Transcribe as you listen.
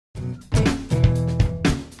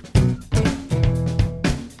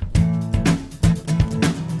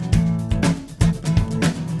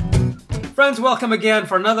Friends, welcome again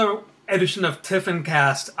for another edition of Tiffin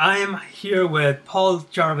Cast. I am here with Paul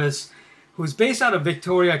Jarvis, who's based out of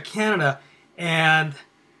Victoria, Canada. And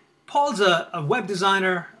Paul's a web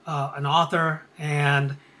designer, an author,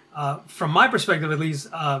 and from my perspective at least,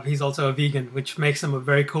 he's also a vegan, which makes him a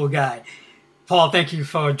very cool guy. Paul, thank you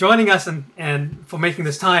for joining us and for making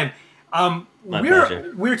this time. My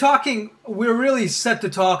pleasure. We're really set to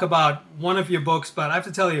talk about one of your books, but I have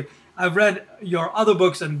to tell you, I've read your other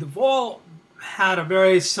books and they've all had a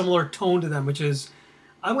very similar tone to them, which is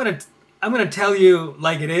I'm gonna tell you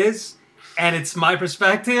like it is, and it's my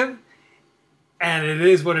perspective, and it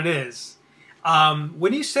is what it is.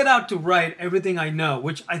 When you set out to write Everything I Know,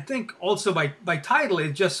 which I think also by title,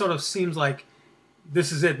 it just sort of seems like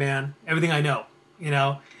this is it, man. Everything I know, you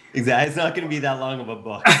know. Exactly. It's not going to be that long of a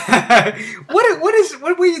book.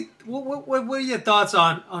 What were your thoughts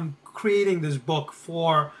on creating this book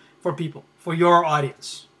for people, for your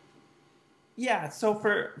audience? Yeah, so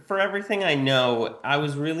for Everything I Know,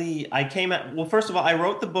 well, first of all, I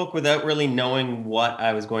wrote the book without really knowing what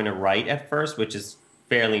I was going to write at first, which is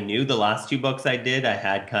fairly new. The last two books I did, I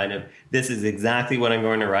had kind of, this is exactly what I'm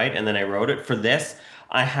going to write, and then I wrote it. For this,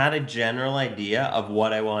 I had a general idea of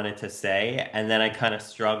what I wanted to say, and then I kind of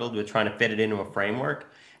struggled with trying to fit it into a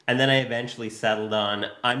framework. And then I eventually settled on,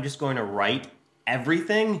 I'm just going to write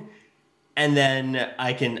everything, and then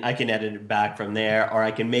I can edit it back from there, or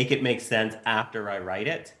I can make it make sense after I write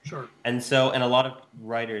it. Sure. And a lot of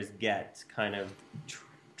writers get kind of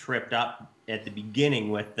tripped up at the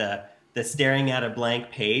beginning with the staring at a blank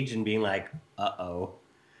page and being like, uh-oh.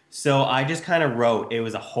 So I just kind of wrote. It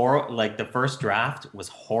was like the first draft was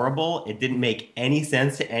horrible. It didn't make any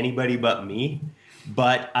sense to anybody but me,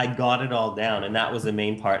 but I got it all down, and that was the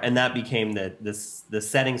main part, and that became the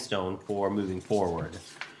setting stone for moving forward.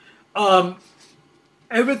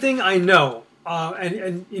 Everything I Know,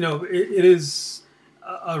 and you know, it is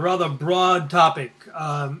a rather broad topic,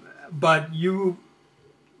 but you,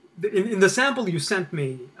 in the sample you sent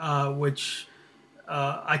me, which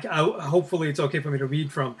hopefully it's okay for me to read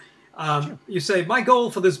from, Sure. you say, my goal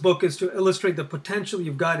for this book is to illustrate the potential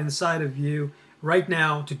you've got inside of you right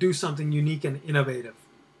now to do something unique and innovative.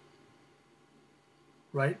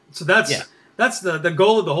 Right? So that's the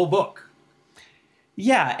goal of the whole book.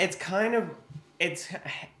 Yeah, it's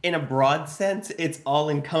in a broad sense, it's all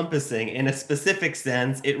encompassing. In a specific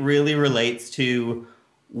sense, it really relates to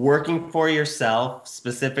working for yourself,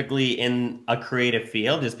 specifically in a creative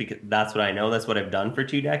field, just because that's what I know, that's what I've done for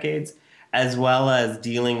 2 decades, as well as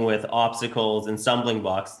dealing with obstacles and stumbling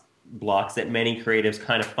blocks that many creatives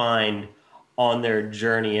kind of find on their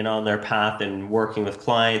journey and on their path, and working with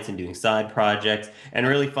clients and doing side projects, and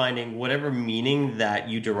really finding whatever meaning that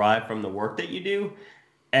you derive from the work that you do,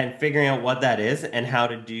 and figuring out what that is and how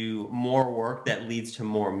to do more work that leads to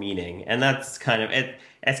more meaning. And that's kind of it.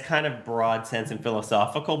 It's kind of broad sense and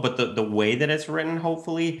philosophical, but the way that it's written,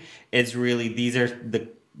 hopefully, is really, these are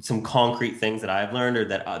some concrete things that I've learned, or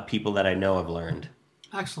that people that I know have learned.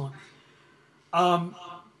 Excellent.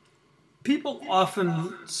 People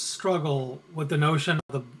often struggle with the notion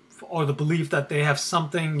or the belief that they have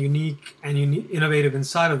something unique and innovative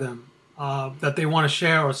inside of them that they want to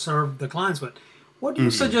share or serve the clients with. What do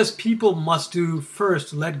you suggest people must do first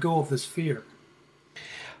to let go of this fear?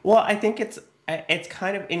 Well, I think it's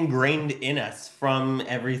kind of ingrained in us from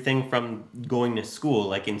everything from going to school.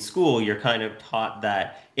 Like in school, you're kind of taught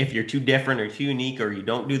that if you're too different or too unique, or you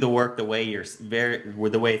don't do the work the way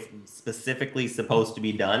the way it's specifically supposed to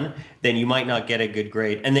be done, then you might not get a good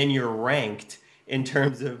grade. And then you're ranked in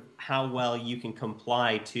terms of how well you can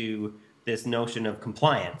comply to this notion of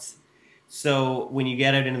compliance. So when you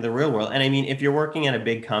get out into the real world, and I mean, if you're working at a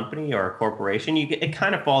big company or a corporation, it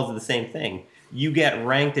kind of falls to the same thing. You get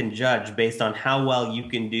ranked and judged based on how well you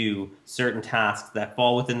can do certain tasks that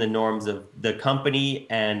fall within the norms of the company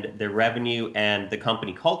and the revenue and the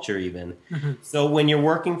company culture even. Mm-hmm. So when you're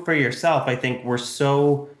working for yourself, I think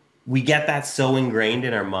we get that so ingrained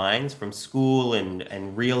in our minds from school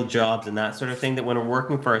and real jobs and that sort of thing, that when we're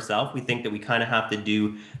working for ourselves, we think that we kind of have to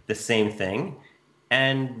do the same thing.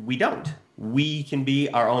 And we don't. We can be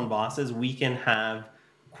our own bosses. We can have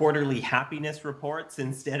quarterly happiness reports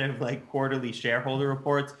instead of like quarterly shareholder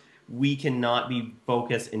reports. We cannot be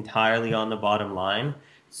focused entirely on the bottom line.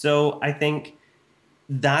 So I think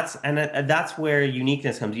that's where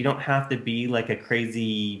uniqueness comes. You don't have to be like a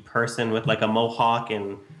crazy person with like a mohawk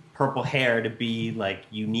and purple hair to be like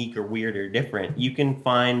unique or weird or different. You can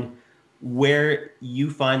find where you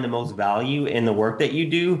find the most value in the work that you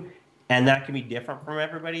do. And that can be different from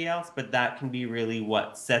everybody else, but that can be really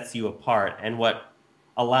what sets you apart and what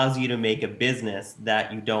allows you to make a business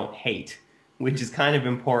that you don't hate, which is kind of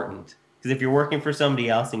important. Because if you're working for somebody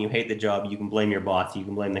else and you hate the job, you can blame your boss, you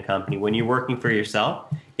can blame the company. When you're working for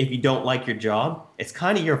yourself, if you don't like your job, it's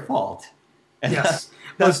kind of your fault. And Yes.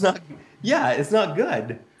 Well, that's not, yeah, it's not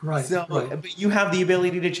good. right, So, right. but you have the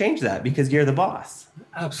ability to change that because you're the boss.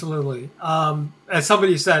 Absolutely. As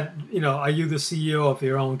somebody said, are you the CEO of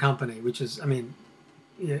your own company? Which is, I mean,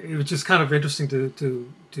 yeah, it was just kind of interesting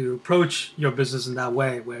to approach your business in that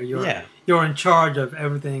way, where Yeah. you're in charge of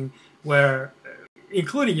everything, where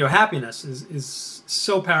including your happiness is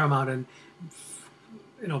so paramount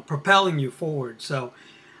and propelling you forward. So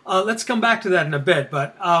let's come back to that in a bit.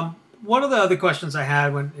 But one of the other questions I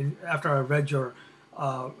had after I read your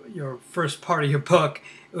first part of your book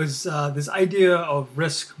was this idea of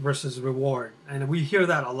risk versus reward, and we hear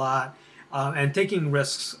that a lot. And taking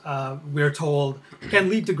risks, we're told, can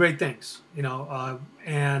lead to great things.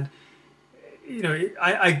 And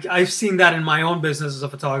I've seen that in my own business as a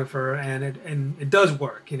photographer, and it does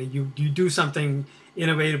work. You do something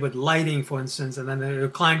innovative with lighting, for instance, and then the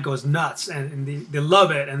client goes nuts, and they love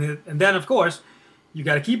it, and then of course you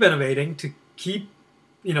got to keep innovating to keep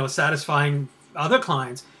satisfying other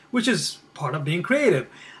clients, which is part of being creative.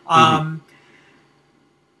 Hmm.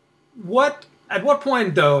 At what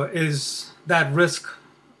point though is that risk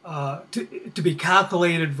to be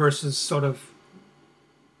calculated versus sort of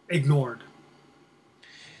ignored?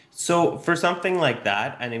 So for something like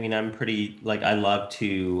that, and I mean, I'm pretty like I love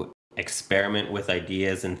to experiment with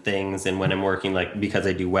ideas and things. And when I'm working, like because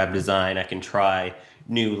I do web design, I can try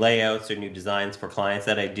new layouts or new designs for clients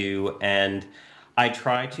that I do. And I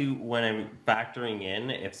try to, when I'm factoring in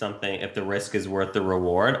if the risk is worth the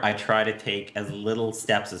reward, I try to take as little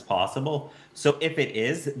steps as possible. So if it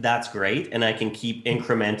is, that's great. And I can keep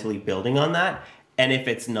incrementally building on that. And if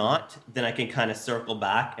it's not, then I can kind of circle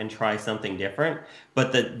back and try something different.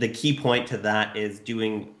 But the key point to that is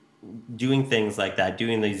doing things like that,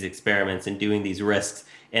 doing these experiments and doing these risks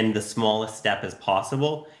in the smallest step as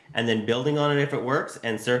possible, and then building on it if it works,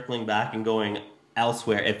 and circling back and going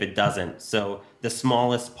elsewhere if it doesn't. So the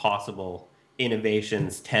smallest possible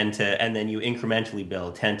innovations tend to, and then you incrementally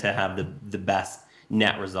build, tend to have the best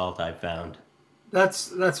net result I've found.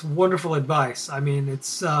 That's wonderful advice. I mean, it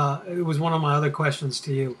was one of my other questions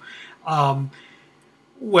to you. Um,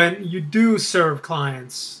 when you do serve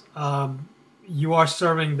clients, you are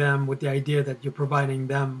serving them with the idea that you're providing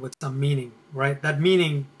them with some meaning, right? That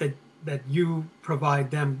meaning that you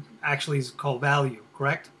provide them actually is called value,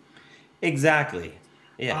 correct? Exactly.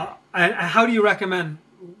 Yeah. And how do you recommend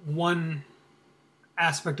one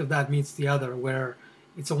aspect of that meets the other, where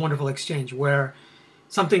it's a wonderful exchange, where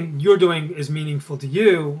something you're doing is meaningful to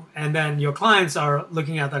you, and then your clients are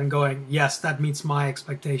looking at that and going, yes, that meets my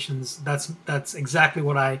expectations. That's exactly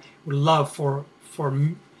what I would love for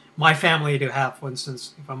my family to have. For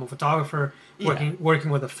instance, if I'm a photographer Yeah.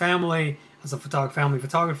 working with a family as a family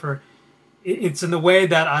photographer, it's in the way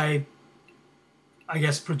that I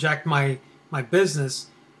guess project my business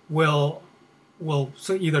will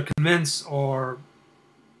so either convince or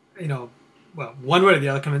you know well, one way or the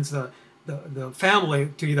other, convince the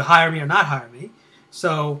family to either hire me or not hire me.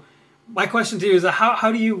 So my question to you is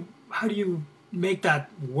how do you make that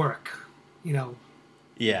work? You know,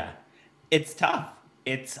 Yeah. It's tough.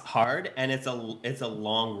 It's hard and it's a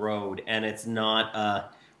long road and it's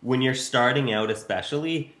not when you're starting out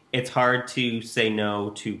especially, it's hard to say no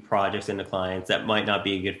to projects and to clients that might not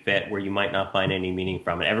be a good fit where you might not find any meaning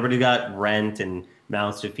from it. Everybody got rent and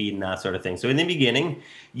mouths to feed and that sort of thing. So in the beginning,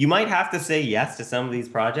 you might have to say yes to some of these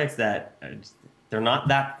projects that they're not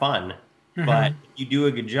that fun. But hmm if you do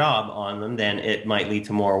a good job on them, then it might lead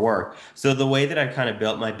to more work. So the way that I kind of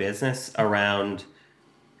built my business around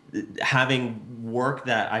having work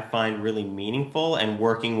that I find really meaningful and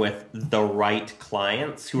working with the right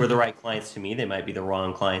clients who are the right clients to me, they might be the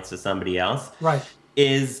wrong clients to somebody else, right.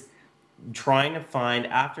 is trying to find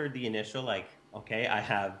after the initial, like, okay,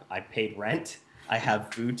 I paid rent, I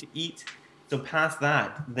have food to eat. So past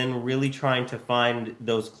that, then really trying to find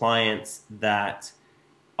those clients that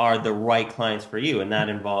are the right clients for you, and that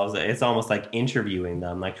involves it's almost like interviewing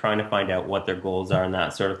them, like trying to find out what their goals are and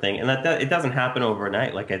that sort of thing, and that it doesn't happen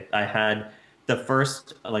overnight. Like I had the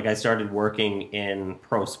first, like I started working in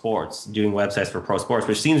pro sports, doing websites for pro sports,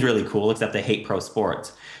 which seems really cool, except I hate pro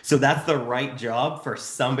sports. So that's the right job for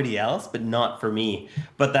somebody else, but not for me.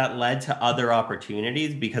 But that led to other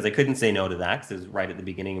opportunities because I couldn't say no to that because it was right at the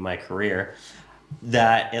beginning of my career,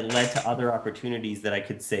 that it led to other opportunities that I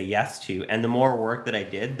could say yes to. And the more work that I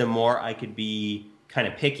did, the more I could be kind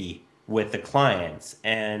of picky with the clients.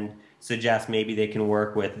 And suggest maybe they can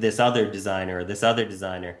work with this other designer or this other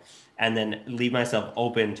designer, and then leave myself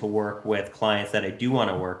open to work with clients that I do want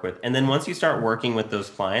to work with. And then once you start working with those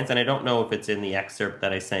clients, and I don't know if it's in the excerpt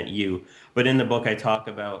that I sent you, but in the book I talk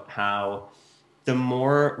about how the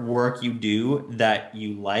more work you do that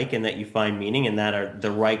you like and that you find meaning and that are the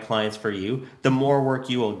right clients for you, the more work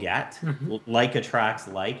you will get. Mm-hmm. Like attracts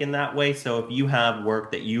like in that way. So if you have work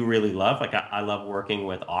that you really love, like I love working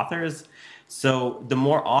with authors. So the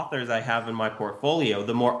more authors I have in my portfolio,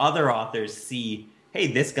 the more other authors see, hey,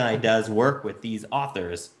 this guy does work with these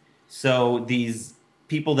authors. So these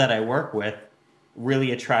people that I work with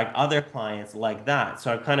really attract other clients like that.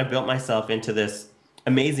 So I've kind of built myself into this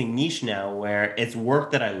amazing niche now where it's work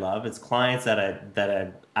that I love, it's clients that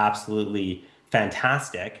are absolutely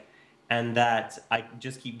fantastic, and that I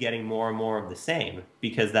just keep getting more and more of the same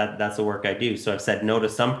because that's the work I do. So I've said no to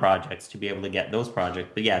some projects to be able to get those projects.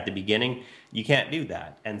 But yeah, at the beginning, you can't do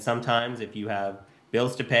that. And sometimes if you have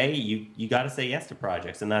bills to pay, you got to say yes to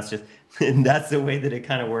projects, and that's just and that's the way that it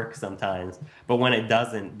kind of works sometimes. But when it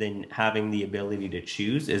doesn't, then having the ability to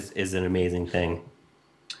choose is an amazing thing.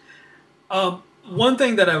 One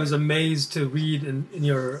thing that I was amazed to read in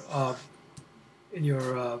your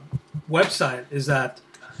website is that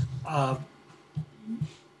uh,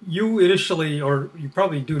 you initially, or you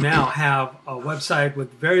probably do now, have a website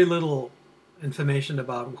with very little information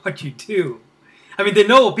about what you do. I mean,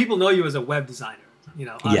 people know you as a web designer,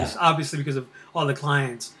 Yeah. obviously because of all the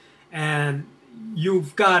clients, and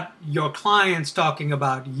you've got your clients talking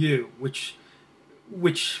about you, which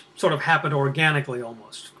sort of happened organically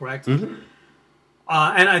almost, correct? Hmm.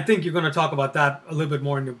 And I think you're going to talk about that a little bit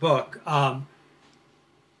more in your book.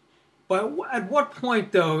 But at what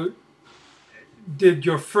point, though, did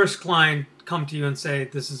your first client come to you and say,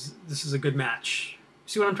 "This is a good match"?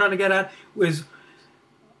 See what I'm trying to get at? Was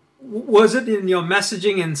it in your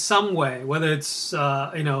messaging in some way, whether it's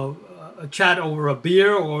a chat over a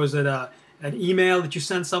beer, or was it an email that you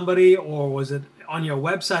sent somebody, or was it on your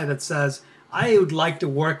website that says, "I would like to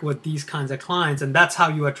work with these kinds of clients," and that's how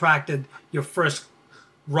you attracted your first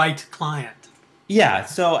right client? Yeah,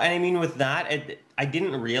 so and I mean with that, I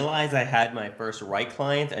didn't realize I had my first right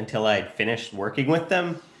client until I had finished working with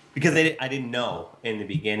them because I didn't know in the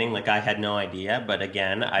beginning, like I had no idea. But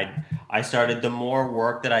again, I started the more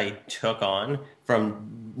work that I took on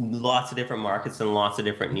from lots of different markets and lots of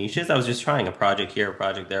different niches. I was just trying a project here, a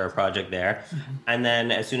project there, a project there. And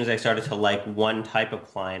then as soon as I started to like one type of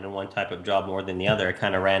client and one type of job more than the other, I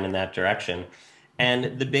kind of ran in that direction.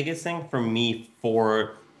 And the biggest thing for me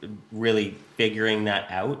for really figuring that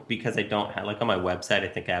out because I don't have like on my website, I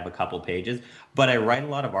think I have a couple pages, but I write a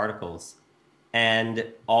lot of articles. And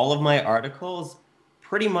all of my articles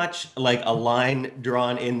pretty much like a line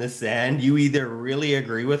drawn in the sand. You either really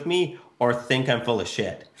agree with me or think I'm full of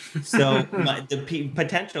shit. So the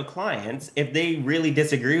potential clients, if they really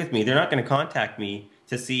disagree with me, they're not going to contact me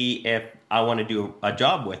to see if I want to do a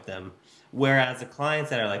job with them. Whereas the clients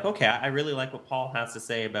that are like, okay, I really like what Paul has to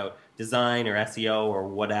say about design or SEO or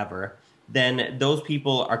whatever, then those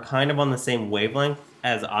people are kind of on the same wavelength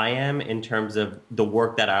as I am in terms of the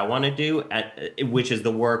work that I want to do, which is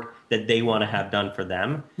the work that they want to have done for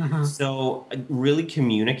them. Mhm. So really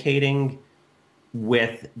communicating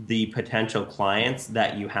with the potential clients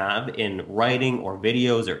that you have in writing or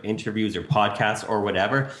videos or interviews or podcasts or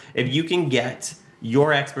whatever, if you can get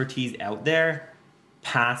your expertise out there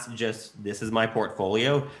past just this is my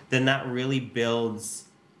portfolio, then that really builds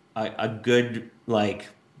a good like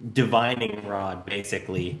divining rod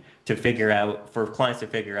basically to figure out for clients to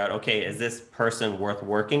figure out, okay, is this person worth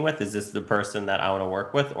working with? Is this the person that I want to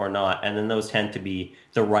work with or not? And then those tend to be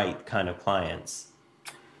the right kind of clients.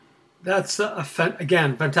 That's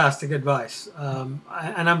again fantastic advice. And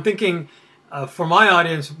I'm thinking for my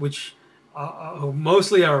audience, which who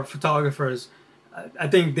mostly are photographers, I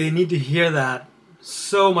think they need to hear that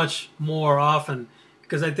so much more often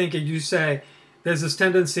because I think, as you say, there's this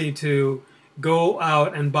tendency to go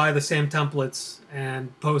out and buy the same templates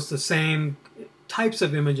and post the same types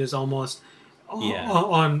of images almost Yeah.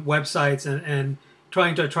 on websites and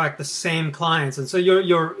trying to attract the same clients. And so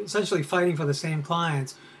you're essentially fighting for the same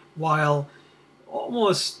clients while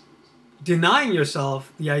almost denying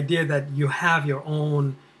yourself the idea that you have your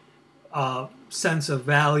own sense of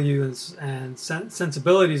values and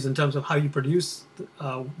sensibilities in terms of how you produce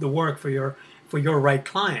the work for your right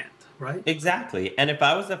client, right? Exactly. And if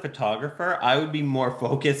I was a photographer, I would be more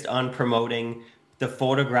focused on promoting the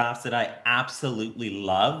photographs that I absolutely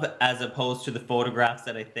love, as opposed to the photographs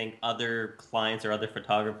that I think other clients or other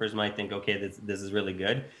photographers might think, okay, this is really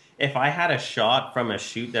good. If I had a shot from a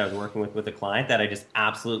shoot that I was working with a client that I just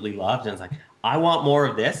absolutely loved, and it's like, I want more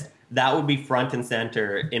of this, that would be front and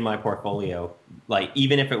center in my portfolio. Like,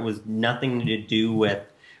 even if it was nothing to do with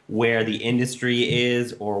where the industry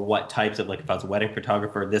is or what types of, like, if I was a wedding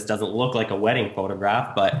photographer, this doesn't look like a wedding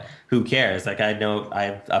photograph, but who cares? Like, I know I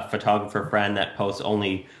have a photographer friend that posts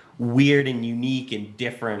only weird and unique and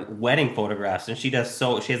different wedding photographs, and she has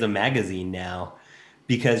a magazine now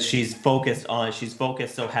because she's focused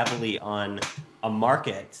so heavily on a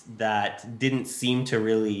market that didn't seem to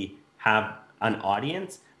really have an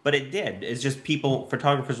audience, but it did. It's just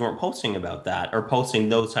photographers weren't posting about that or posting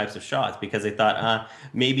those types of shots because they thought,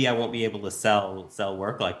 maybe I won't be able to sell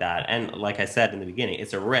work like that. And like I said in the beginning,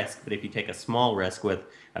 it's a risk, but if you take a small risk with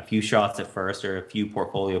a few shots at first or a few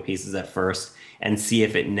portfolio pieces at first and see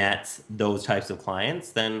if it nets those types of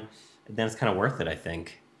clients, then it's kind of worth it, I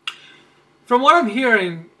think. From what I'm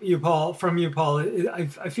hearing, from you, Paul,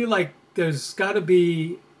 I feel like there's got to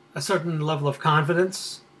be a certain level of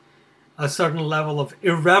confidence, a certain level of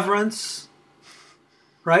irreverence,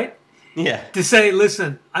 right? Yeah. To say,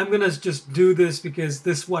 listen, I'm going to just do this because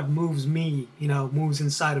this is what moves me, moves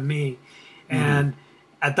inside of me. And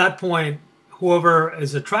at that point, whoever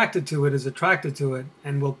is attracted to it is attracted to it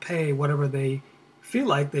and will pay whatever they feel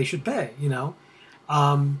like they should pay,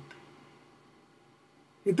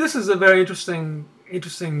 This is a very interesting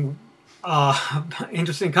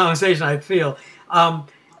conversation, I feel.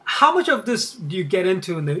 How much of this do you get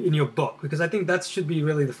into in your book? Because I think that should be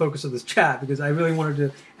really the focus of this chat, because I really wanted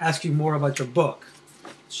to ask you more about your book.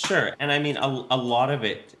 Sure. And I mean, a lot of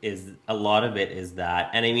it is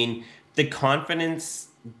that. And I mean, the confidence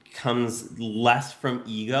comes less from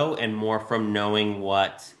ego and more from knowing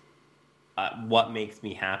what makes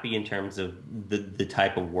me happy in terms of the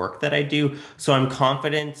type of work that I do. So I'm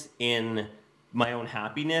confident in my own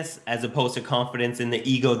happiness as opposed to confidence in the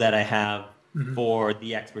ego that I have for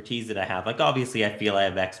the expertise that I have. Like, obviously, I feel I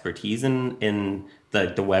have expertise in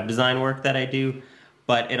the web design work that I do,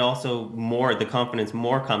 but the confidence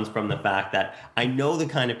more comes from the fact that I know the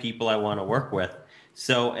kind of people I want to work with.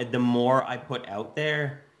 So the more I put out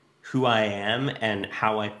there who I am and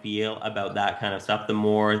how I feel about that kind of stuff, the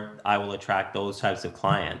more I will attract those types of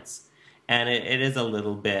clients. And it is a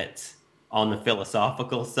little bit on the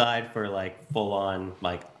philosophical side for like full on,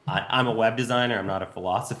 like I'm a web designer, I'm not a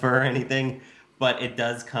philosopher or anything, but it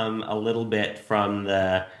does come a little bit from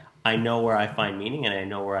I know where I find meaning and I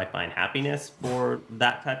know where I find happiness for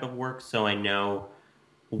that type of work. So I know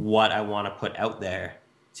what I want to put out there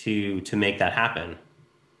to make that happen.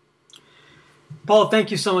 Paul,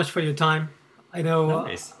 thank you so much for your time. I know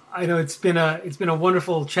it's been a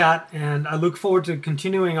wonderful chat, and I look forward to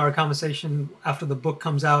continuing our conversation after the book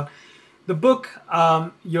comes out. The book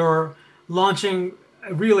you're launching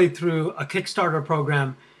really through a Kickstarter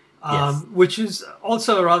program, which is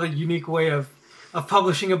also a rather unique way of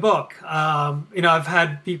publishing a book. I've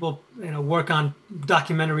had people work on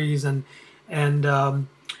documentaries and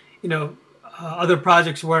other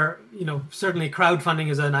projects where certainly crowdfunding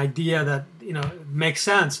is an idea that makes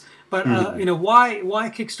sense, but why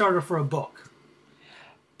Kickstarter for a book?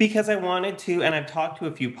 Because I wanted to, and I've talked to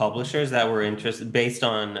a few publishers that were interested based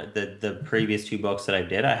on the previous two books that I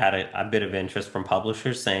did. I had a bit of interest from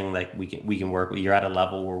publishers saying like we can work with you, you're at a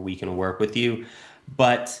level where we can work with you,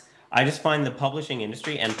 but I just find the publishing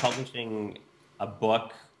industry and publishing a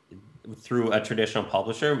book through a traditional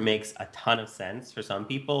publisher makes a ton of sense for some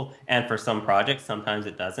people, and for some projects sometimes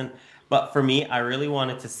it doesn't. But for me, I really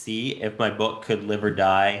wanted to see if my book could live or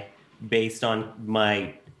die based on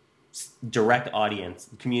my direct audience,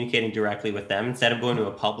 communicating directly with them instead of going to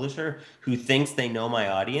a publisher who thinks they know my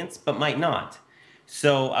audience but might not.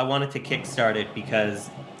 So I wanted to kickstart it because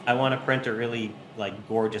I want to print a really like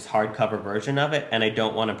gorgeous hardcover version of it, and I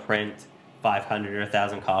don't want to print 500 or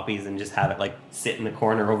 1,000 copies and just have it like sit in the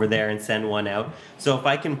corner over there and send one out. So if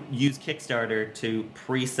I can use Kickstarter to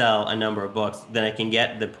pre-sell a number of books, then I can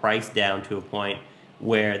get the price down to a point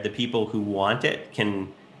where the people who want it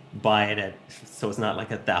can buy it so it's not like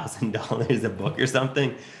 $1,000 a book or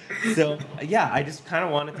something. So yeah, I just kind of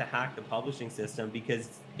wanted to hack the publishing system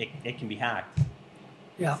because it can be hacked.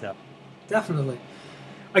 Yeah, so. Definitely.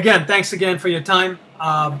 Again, thanks again for your time,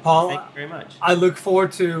 Paul. Thank you very much. I look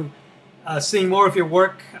forward to seeing more of your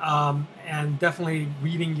work and definitely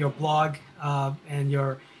reading your blog and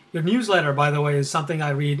your newsletter. By the way, is something I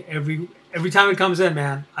read every time it comes in.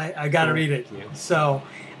 Man, I gotta read it. So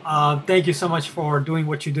thank you so much for doing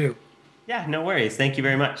what you do. Yeah, no worries. Thank you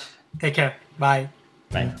very much. Take care. Bye.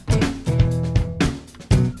 Bye.